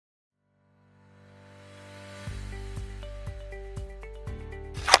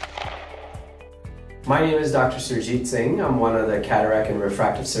My name is Dr. Singh. I'm one of the cataract and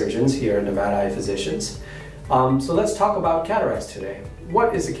refractive surgeons here at Nevada Eye Physicians. So let's talk about cataracts today.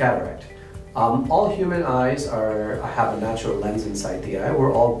 What is a cataract? All human eyes have a natural lens inside the eye.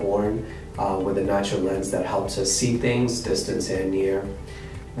 We're all born with a natural lens that helps us see things, distance and near.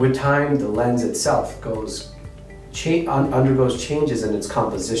 With time, the lens itself undergoes changes in its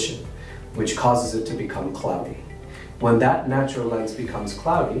composition, which causes it to become cloudy. When that natural lens becomes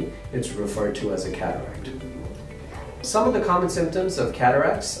cloudy, it's referred to as a cataract. Some of the common symptoms of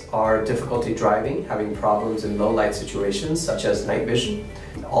cataracts are difficulty driving, having problems in low light situations such as night vision.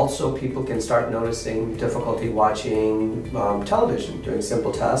 Also, people can start noticing difficulty watching television, doing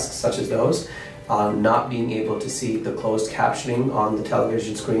simple tasks such as those, not being able to see the closed captioning on the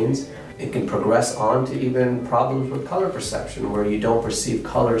television screens. It can progress on to even problems with color perception, where you don't perceive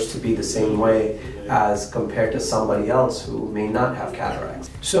colors to be the same way as compared to somebody else who may not have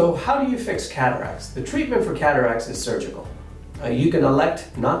cataracts. So how do you fix cataracts? The treatment for cataracts is surgical. You can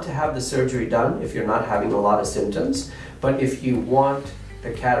elect not to have the surgery done if you're not having a lot of symptoms, but if you want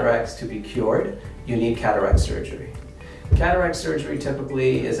the cataracts to be cured, you need cataract surgery. Cataract surgery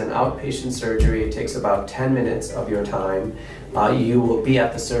typically is an outpatient surgery. It takes about 10 minutes of your time. You will be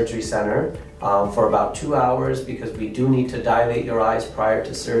at the surgery center for about 2 hours, because we do need to dilate your eyes prior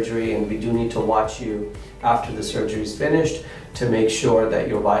to surgery, and we do need to watch you after the surgery is finished to make sure that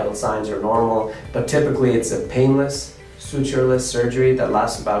your vital signs are normal. But typically it's a painless, sutureless surgery that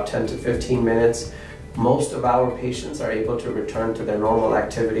lasts about 10 to 15 minutes. Most of our patients are able to return to their normal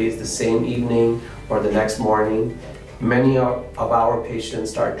activities the same evening or the next morning. Many of our patients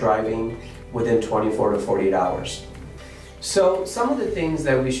start driving within 24 to 48 hours. So some of the things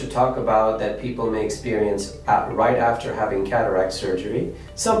that we should talk about that people may experience right after having cataract surgery.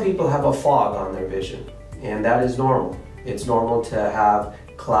 Some people have a fog on their vision, and that is normal. It's normal to have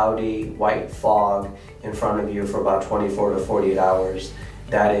cloudy white fog in front of you for about 24 to 48 hours.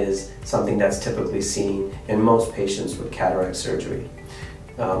 That is something that's typically seen in most patients with cataract surgery.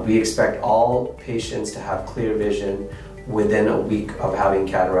 We expect all patients to have clear vision within a week of having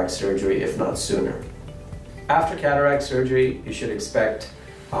cataract surgery, if not sooner. After cataract surgery, you should expect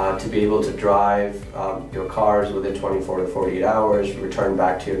to be able to drive your cars within 24 to 48 hours, return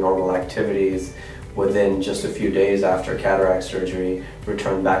back to your normal activities within just a few days after cataract surgery,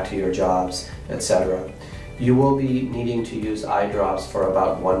 return back to your jobs, etc. You will be needing to use eye drops for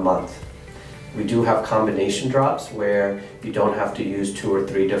about 1 month. We do have combination drops where you don't have to use 2 or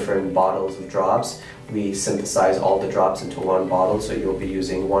 3 different bottles of drops. We synthesize all the drops into one bottle, so you'll be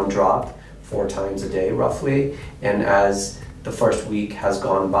using 1 drop 4 times a day roughly. And as the first week has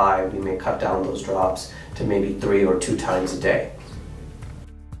gone by, we may cut down those drops to maybe 3 or 2 times a day.